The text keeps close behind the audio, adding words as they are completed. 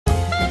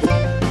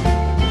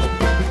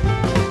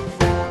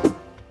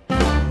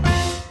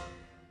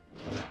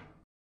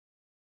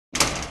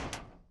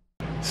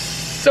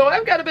So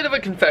I've got a bit of a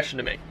confession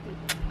to make.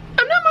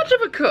 I'm not much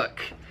of a cook.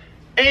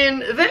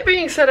 And that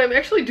being said, I'm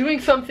actually doing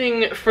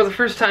something for the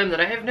first time that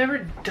I have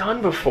never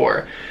done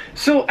before.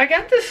 So I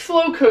got this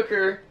slow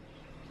cooker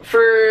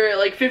for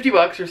like 50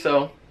 bucks or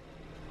so.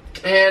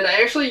 And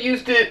I actually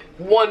used it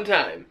one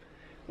time.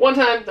 One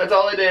time, that's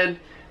all I did.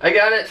 I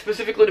got it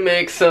specifically to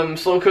make some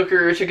slow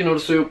cooker chicken noodle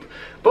soup.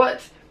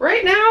 But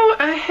right now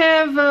I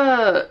have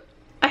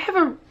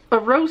a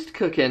roast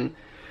cooking.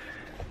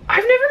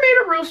 I've never made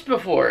a roast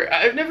before.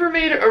 I've never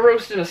made a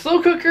roast in a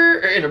slow cooker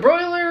or in a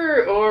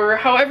broiler or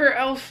however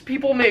else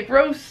people make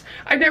roasts.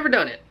 I've never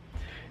done it.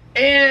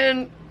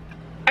 And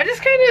I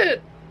just kind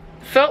of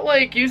felt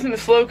like using the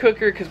slow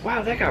cooker because,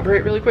 wow, that got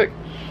bright really quick.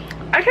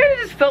 I kind of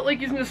just felt like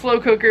using the slow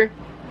cooker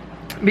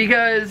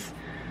because,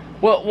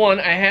 well, one,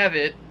 I have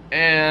it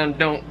and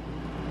don't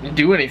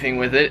do anything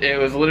with it. It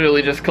was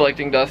literally just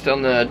collecting dust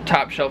on the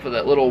top shelf of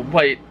that little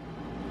white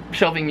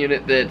shelving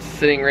unit that's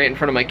sitting right in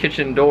front of my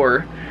kitchen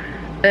door.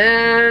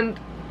 And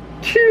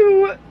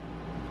two,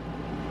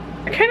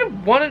 I kind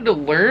of wanted to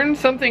learn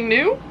something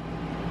new.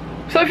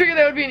 So I figured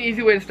that would be an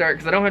easy way to start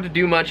because I don't have to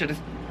do much. I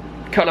just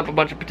cut up a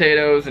bunch of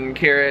potatoes and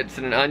carrots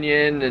and an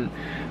onion and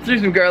threw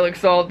some garlic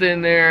salt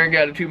in there,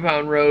 got a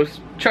 2-pound roast,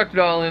 chucked it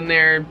all in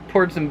there,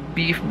 poured some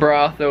beef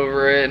broth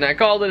over it, and I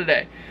called it a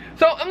day.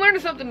 So I'm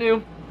learning something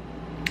new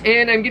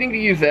and I'm getting to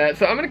use that.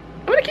 So I'm gonna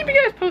keep you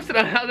guys posted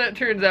on how that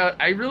turns out.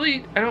 I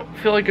don't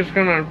feel like it's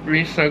gonna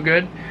be so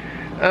good.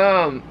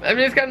 I mean,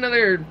 it's got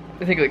another,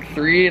 I think like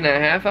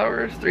 3.5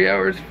 hours, 3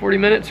 hours, 40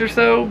 minutes or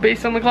so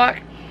based on the clock.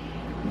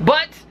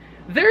 But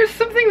there's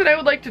something that I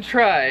would like to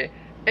try.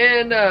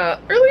 And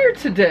earlier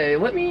today,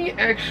 let me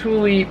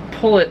actually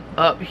pull it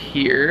up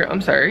here.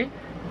 I'm sorry.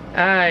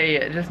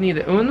 I just need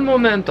un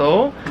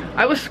momento.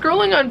 I was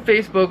scrolling on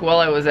Facebook while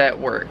I was at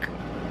work.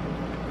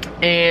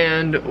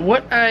 And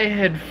what I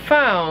had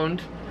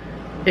found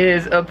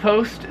is a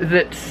post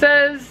that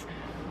says,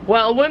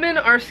 while women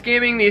are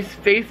scamming these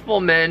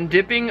faithful men,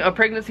 dipping a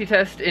pregnancy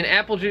test in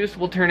apple juice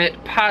will turn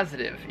it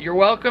positive. You're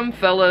welcome,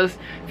 fellas.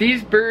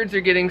 These birds are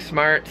getting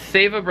smart.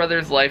 Save a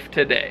brother's life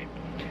today.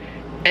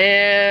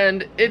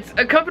 And it's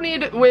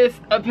accompanied with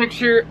a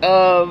picture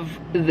of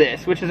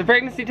this, which is a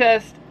pregnancy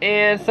test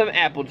and some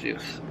apple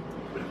juice.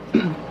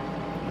 I'm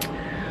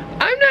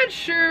not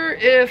sure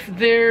if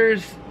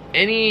there's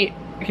any...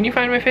 Can you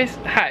find my face?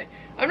 Hi.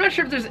 I'm not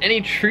sure if there's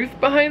any truth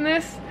behind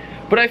this.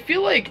 But I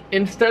feel like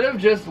instead of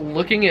just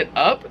looking it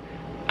up,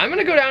 I'm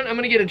gonna go down, I'm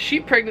gonna get a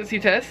cheap pregnancy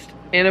test,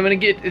 and I'm gonna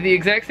get the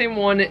exact same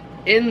one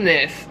in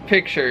this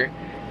picture,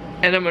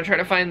 and I'm gonna try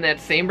to find that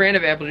same brand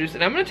of apple juice,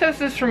 and I'm gonna test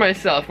this for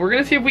myself. We're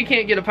gonna see if we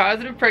can't get a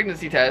positive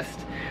pregnancy test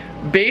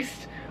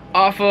based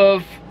off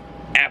of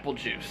apple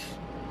juice.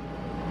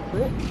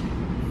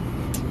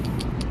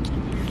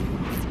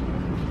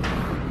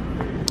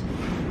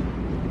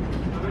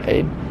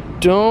 I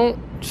don't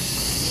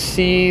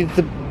see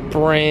the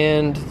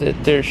brand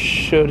that there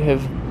should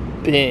have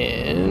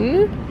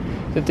been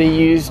that they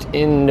used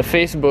in the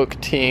Facebook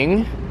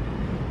ting.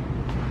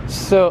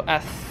 So I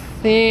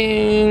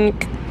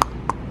think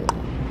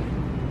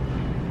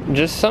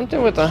just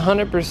something with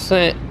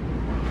 100%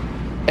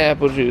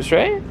 apple juice,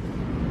 right?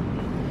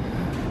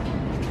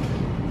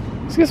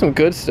 Let's get some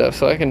good stuff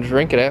so I can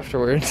drink it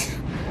afterwards.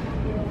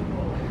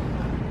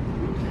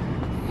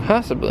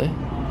 Possibly. Do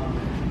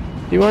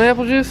you want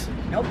apple juice?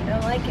 Nope,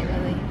 don't like it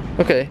really.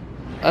 Okay.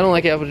 I don't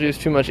like apple juice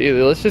too much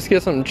either. Let's just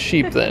get something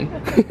cheap then.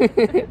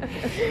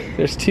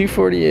 There's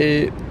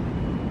 $2.48,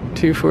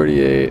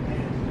 $2.48,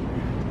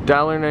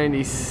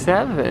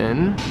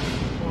 $1.97.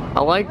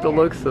 I like the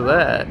looks of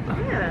that.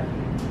 Yeah.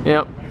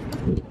 Yep.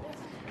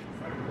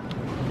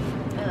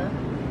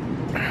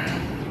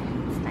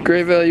 Nice.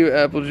 Great value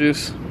apple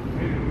juice.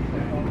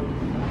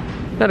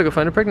 Now to go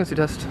find a pregnancy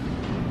test.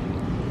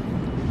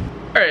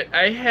 Alright,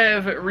 I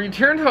have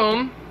returned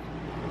home.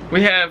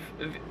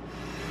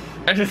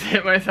 I just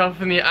hit myself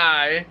in the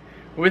eye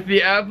with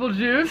the apple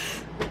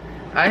juice.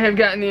 I have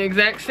gotten the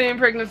exact same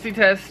pregnancy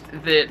test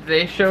that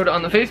they showed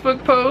on the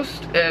Facebook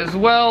post, as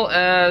well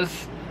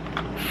as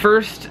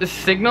First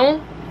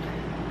Signal.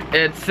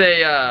 It's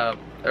a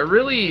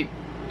really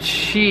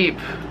cheap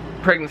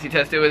pregnancy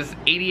test. It was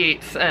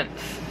 88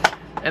 cents.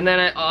 And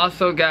then I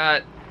also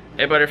got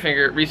a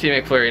Butterfinger Reese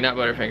McFlurry, not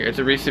Butterfinger, it's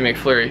a Reese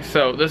McFlurry.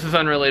 So this is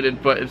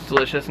unrelated, but it's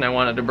delicious and I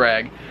wanted to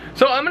brag.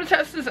 So I'm gonna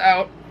test this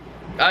out.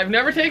 I've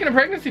never taken a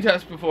pregnancy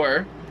test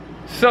before,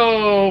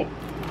 so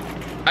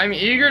I'm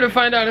eager to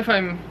find out if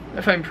I'm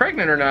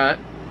pregnant or not.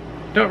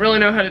 Don't really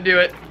know how to do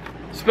it.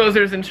 Suppose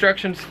there's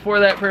instructions for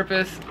that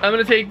purpose. I'm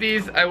gonna take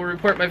these. I will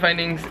report my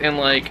findings in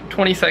like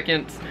 20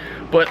 seconds.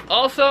 But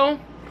also,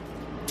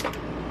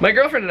 my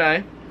girlfriend and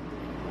I,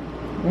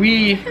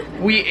 we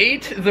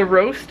ate the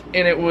roast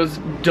and it was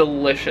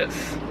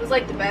delicious. It was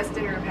like the best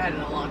dinner I've had in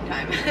a long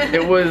time.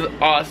 It was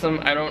awesome.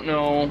 I don't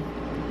know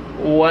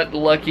what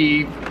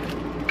lucky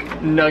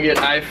nugget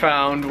I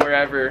found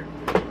wherever,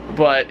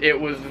 but it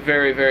was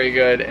very, very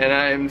good and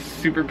I'm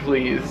super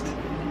pleased.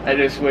 I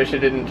just wish it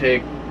didn't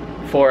take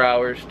 4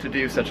 hours to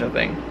do such a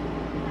thing.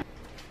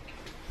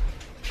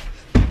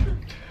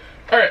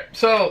 Alright,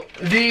 so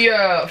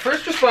the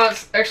first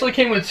response actually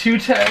came with 2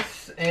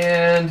 tests,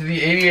 and the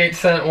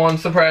 88-cent one,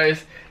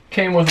 surprise,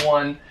 came with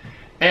 1.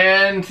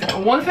 And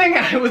one thing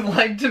I would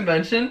like to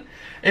mention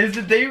is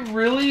that they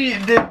really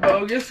did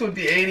bogus with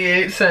the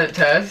 88-cent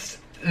test.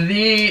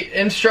 The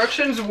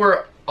instructions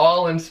were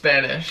all in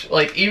Spanish.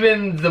 Like,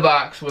 even the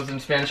box was in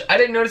Spanish. I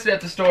didn't notice it at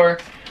the store,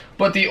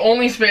 but the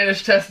only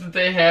Spanish test that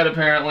they had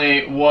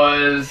apparently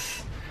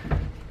was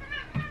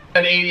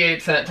an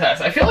 88-cent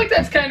test. I feel like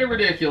that's kind of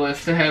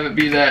ridiculous to have it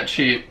be that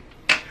cheap.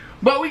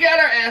 But we got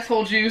our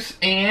asshole juice,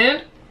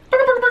 and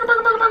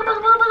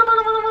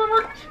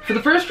for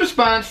the first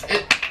response,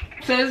 it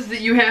says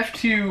that you have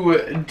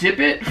to dip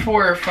it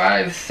for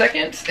 5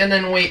 seconds and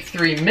then wait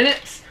 3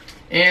 minutes.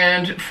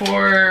 And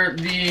for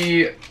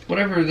the,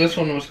 whatever this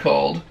one was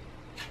called,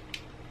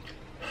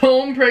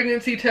 home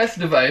pregnancy test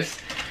device,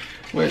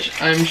 which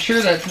I'm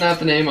sure that's not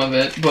the name of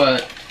it,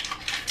 but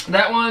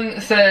that one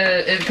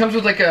said it comes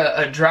with like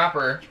a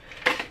dropper,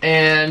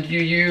 and you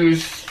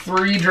use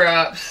 3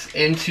 drops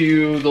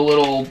into the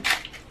little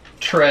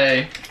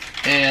tray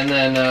and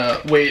then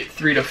wait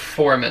 3 to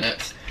 4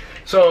 minutes.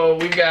 So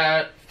we've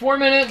got 4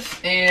 minutes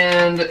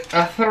and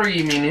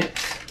 3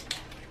 minutes,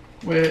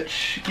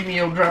 which, give me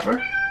your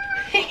dropper.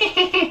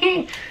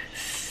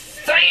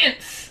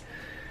 Science!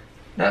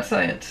 Not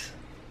science.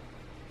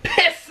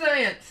 Piss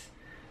science!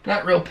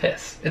 Not real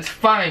piss. It's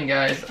fine,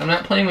 guys. I'm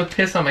not playing with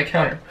piss on my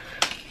counter.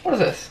 What is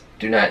this?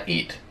 Do not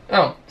eat.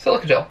 Oh,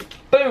 silica gel.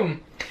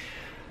 Boom!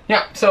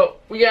 Yeah, so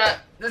we got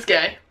this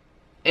guy.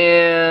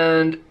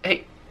 And,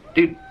 hey,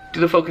 dude,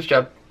 do the focus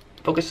job.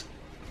 Focus.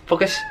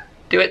 Focus.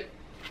 Do it.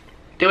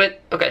 Do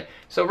it. Okay,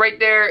 so right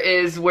there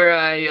is where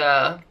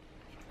I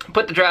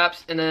put the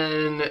drops, and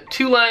then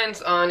 2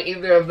 lines on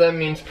either of them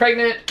means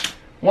pregnant.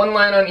 1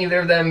 line on either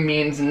of them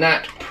means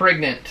not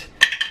pregnant.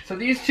 So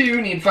these 2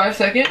 need 5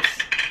 seconds.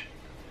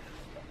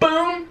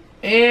 Boom!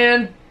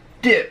 And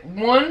dip.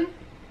 1,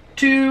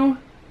 2,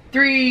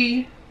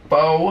 3,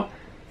 4,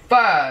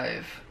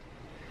 5.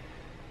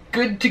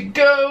 Good to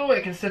go. I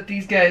can set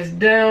these guys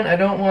down. I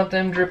don't want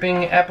them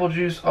dripping apple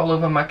juice all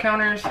over my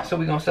counters, so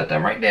we're gonna set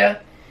them right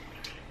there.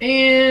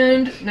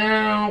 And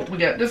now we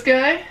got this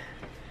guy.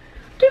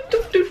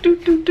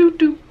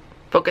 Do.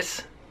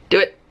 Focus. Do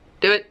it.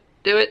 Do it.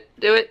 Do it.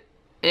 Do it.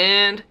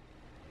 And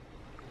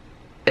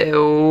a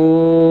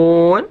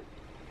 1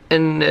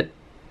 and a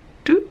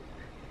 2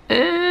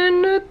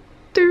 and a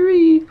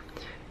 3.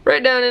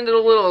 Right down into the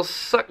little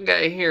suck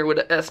guy here with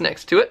an S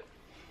next to it.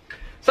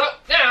 So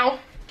now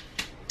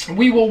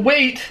we will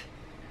wait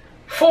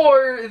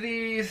for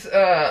these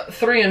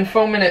 3 and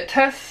 4 minute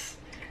tests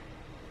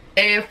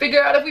and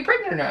figure out if we're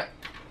pregnant or not.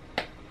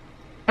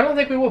 I don't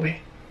think we will be.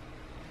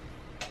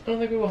 I don't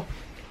think we will.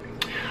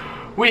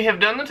 We have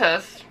done the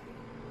test.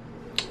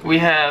 We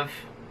have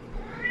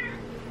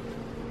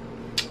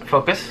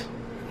focus.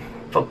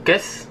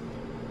 Focus.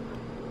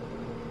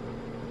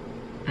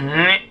 We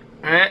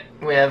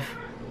have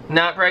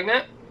not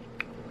pregnant.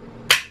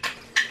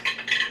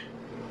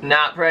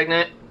 Not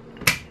pregnant.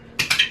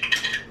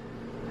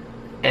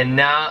 And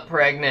not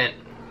pregnant.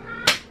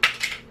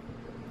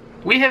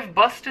 We have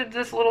busted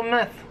this little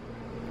myth.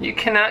 You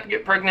cannot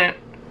get pregnant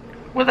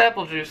with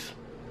apple juice.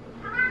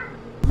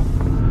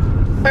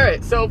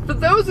 Alright, so for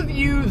those of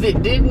you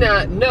that did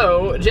not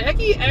know,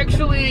 Jackie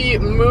actually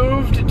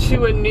moved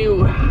to a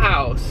new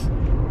house.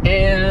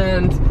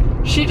 And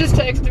she just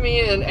texted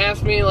me and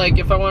asked me like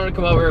if I wanted to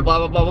come over, blah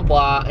blah blah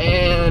blah blah.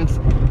 And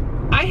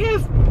I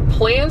have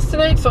plans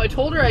tonight, so I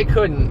told her I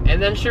couldn't.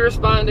 And then she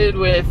responded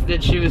with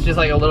that she was just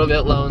like a little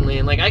bit lonely,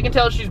 and like I can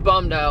tell she's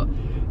bummed out.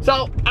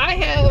 So I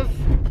have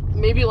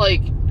maybe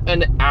like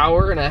an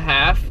hour and a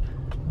half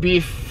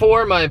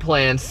before my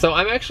plans, so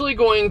I'm actually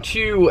going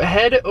to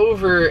head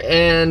over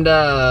and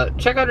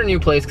check out her new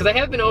place, because I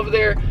have been over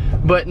there,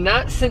 but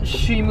not since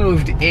she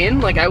moved in.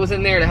 Like, I was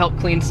in there to help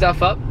clean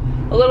stuff up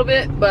a little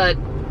bit, but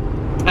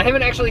I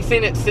haven't actually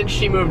seen it since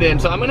she moved in.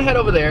 So I'm gonna head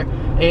over there,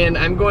 and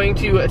I'm going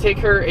to take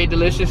her a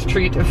delicious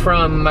treat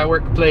from my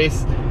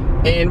workplace,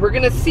 and we're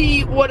gonna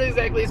see what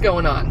exactly is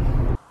going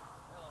on.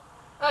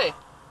 Hey.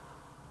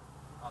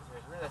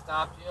 We're gonna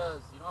stop you.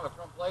 You don't have a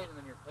front plate, and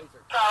then your plates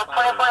are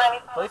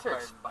Plates are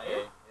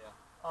expired? Yeah.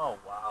 Oh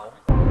wow.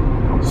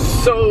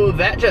 So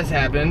that just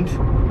happened.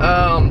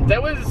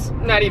 That was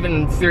not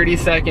even 30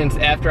 seconds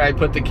after I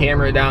put the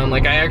camera down.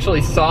 Like, I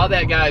actually saw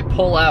that guy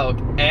pull out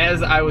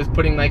as I was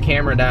putting my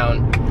camera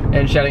down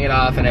and shutting it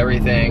off and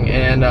everything.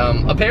 And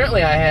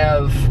apparently I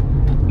have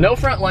no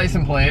front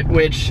license plate,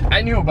 which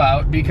I knew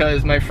about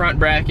because my front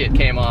bracket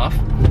came off.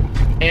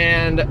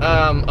 And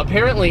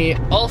apparently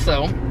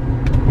also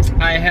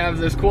I have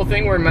this cool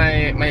thing where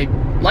my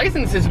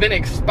license has been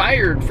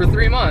expired for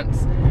 3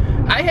 months.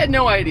 I had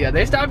no idea.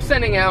 They stopped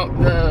sending out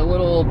the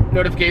little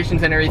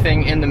notifications and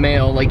everything in the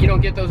mail. Like, you don't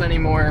get those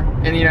anymore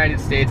in the United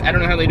States. I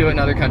don't know how they do it in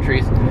other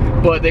countries,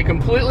 but they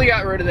completely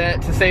got rid of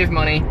that to save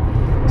money.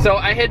 So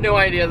I had no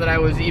idea that I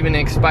was even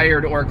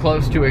expired or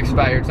close to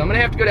expired. So I'm gonna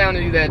have to go down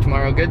and do that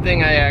tomorrow. Good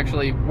thing I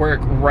actually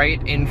work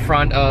right in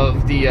front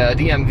of the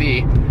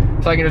DMV.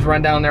 so I can just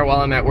run down there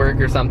while I'm at work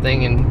or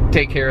something and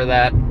take care of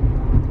that.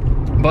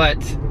 But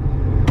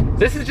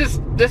this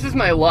is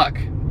my luck,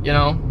 you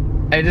know?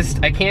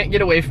 I can't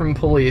get away from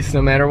police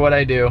no matter what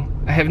I do.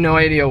 I have no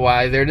idea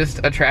why. They're just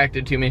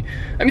attracted to me.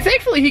 I mean,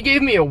 thankfully he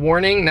gave me a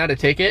warning, not a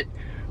ticket,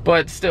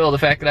 but still the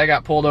fact that I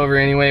got pulled over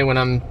anyway when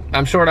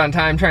I'm short on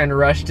time trying to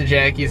rush to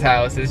Jackie's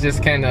house is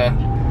just kinda,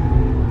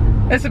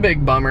 that's a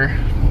big bummer.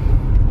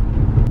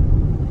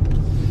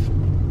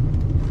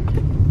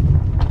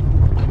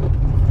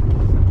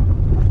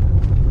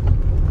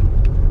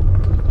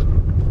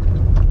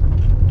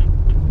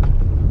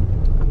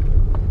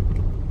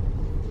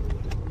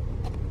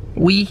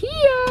 We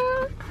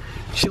here.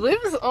 She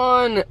lives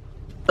on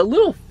a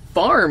little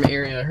farm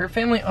area. Her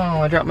family,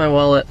 oh, I dropped my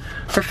wallet.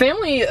 Her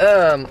family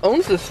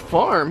owns this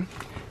farm,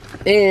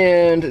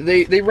 and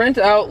they rent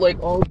out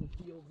like all the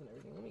fields and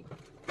everything. Let me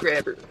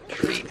grab her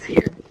treats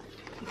here.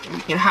 You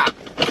can hop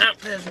out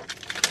this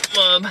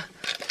mub.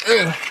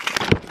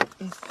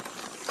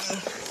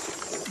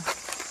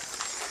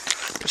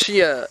 She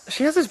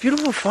has this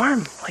beautiful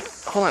farm. Like,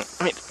 hold on,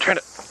 let me try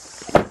to,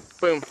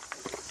 boom.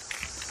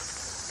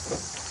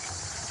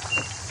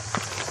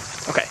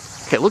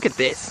 Okay, look at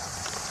this.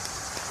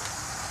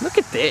 Look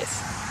at this.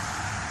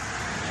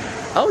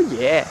 Oh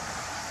yeah.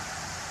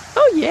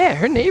 Oh yeah,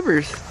 her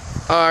neighbors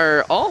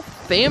are all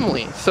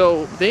family.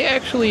 So they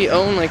actually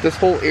own like this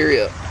whole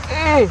area.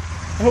 I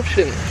hope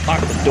she didn't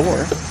lock the door.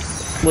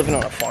 Living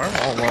on a farm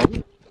all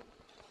alone.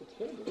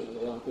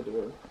 Lock the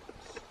door.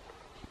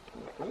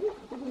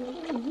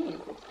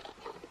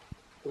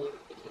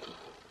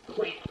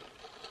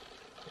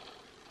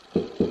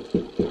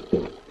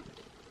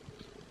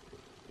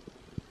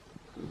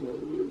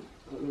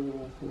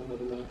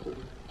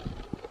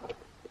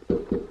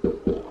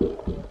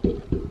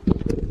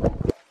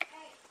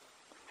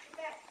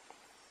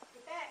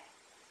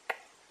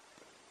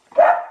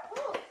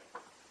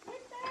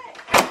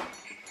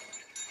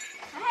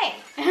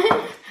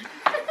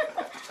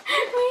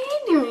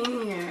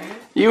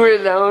 You were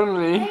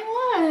lonely.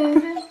 I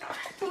was.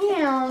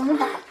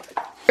 Damn.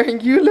 Are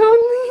you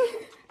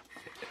lonely?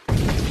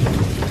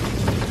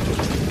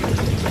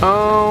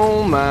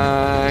 Oh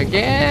my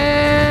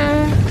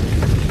god.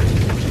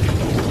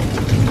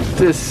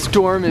 This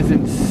storm is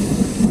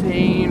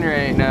insane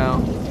right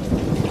now.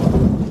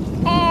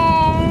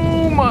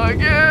 Oh my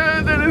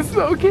god, that is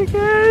so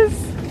kick-ass.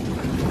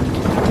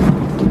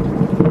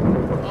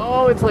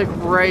 Oh, it's like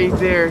right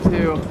there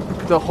too.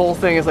 The whole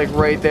thing is like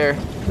right there.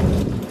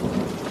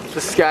 The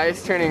sky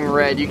is turning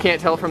red. You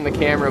can't tell from the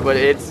camera, but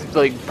it's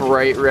like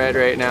bright red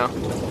right now.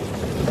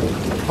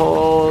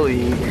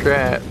 Holy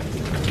crap.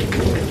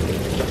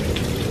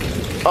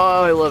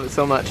 Oh, I love it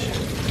so much.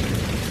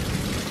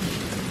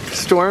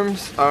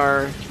 Storms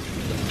are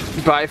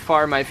by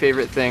far my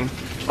favorite thing.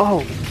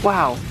 Oh,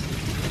 wow.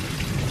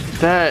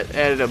 That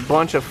added a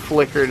bunch of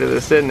flicker to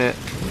this, didn't it?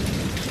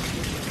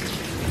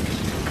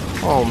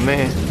 Oh,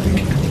 man.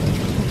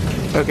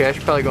 Okay, I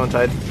should probably go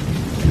inside.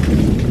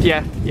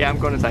 Yeah, I'm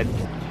going inside.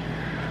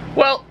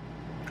 Well,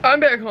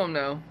 I'm back home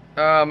now.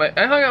 I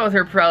hung out with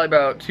her probably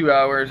about 2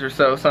 hours or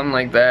so, something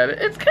like that.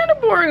 It's kind of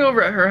boring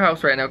over at her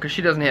house right now because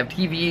she doesn't have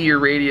TV or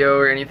radio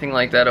or anything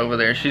like that over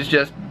there. She's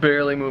just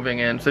barely moving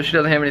in, so she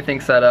doesn't have anything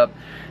set up.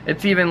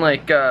 It's even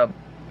like, I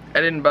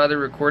didn't bother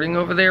recording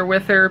over there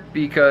with her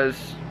because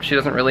she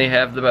doesn't really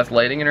have the best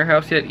lighting in her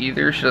house yet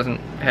either. She doesn't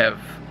have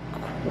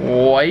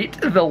quite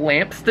the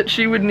lamps that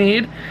she would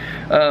need.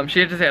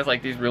 She just has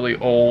like these really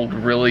old,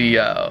 really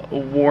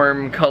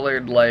warm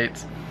colored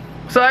lights.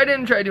 So I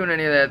didn't try doing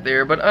any of that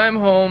there, but I'm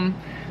home.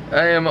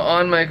 I am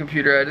on my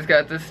computer. I just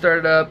got this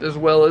started up as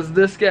well as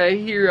this guy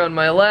here on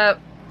my lap.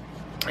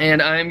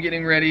 And I'm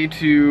getting ready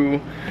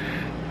to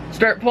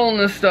start pulling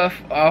this stuff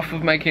off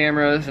of my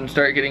cameras and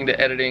start getting to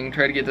editing.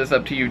 Try to get this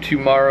up to you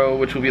tomorrow,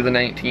 which will be the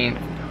 19th.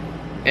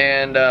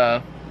 And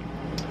I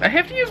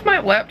have to use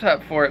my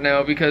laptop for it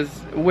now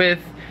because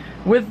with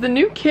the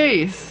new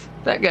case,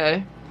 that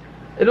guy,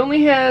 it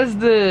only has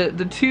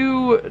the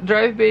 2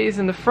 drive bays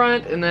in the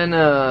front, and then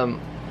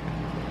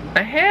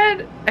I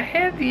had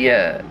the,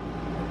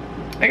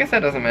 I guess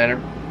that doesn't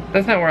matter.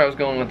 That's not where I was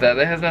going with that.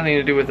 That has nothing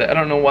to do with it. I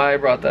don't know why I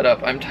brought that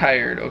up. I'm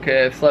tired,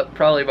 okay? I've slept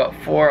probably about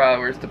 4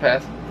 hours the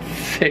past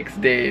 6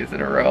 days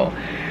in a row.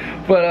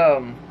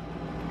 But,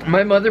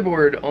 my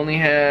motherboard only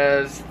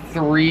has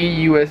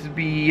 3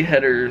 USB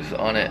headers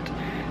on it.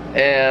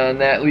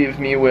 And that leaves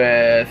me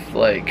with,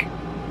 like,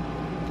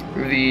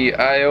 the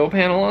I/O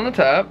panel on the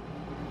top,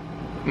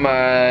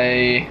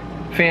 my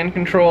fan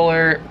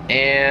controller,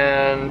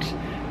 and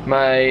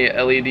my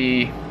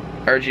LED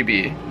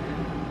RGB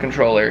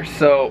controller.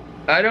 So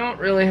I don't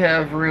really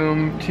have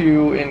room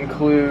to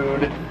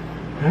include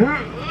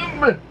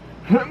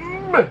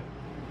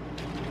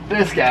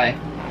this guy.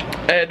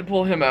 I had to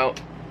pull him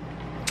out.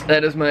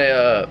 That is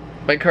my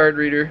my card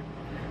reader.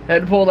 I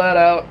had to pull that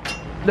out.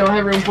 Don't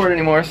have room for it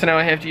anymore, so now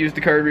I have to use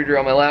the card reader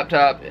on my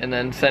laptop and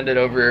then send it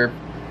over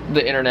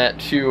the internet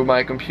to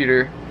my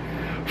computer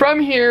from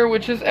here,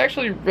 which is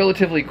actually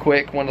relatively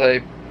quick once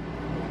I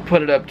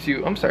put it up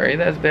to, I'm sorry,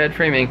 that's bad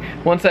framing.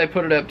 Once I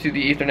put it up to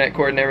the Ethernet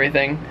cord and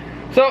everything.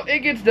 So it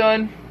gets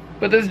done,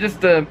 but this is just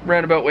the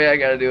roundabout way I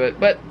gotta do it.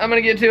 But I'm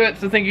gonna get to it,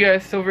 so thank you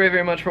guys so very,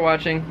 very much for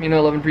watching. You know, I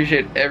love and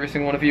appreciate every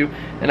single one of you,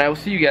 and I will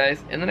see you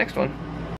guys in the next one.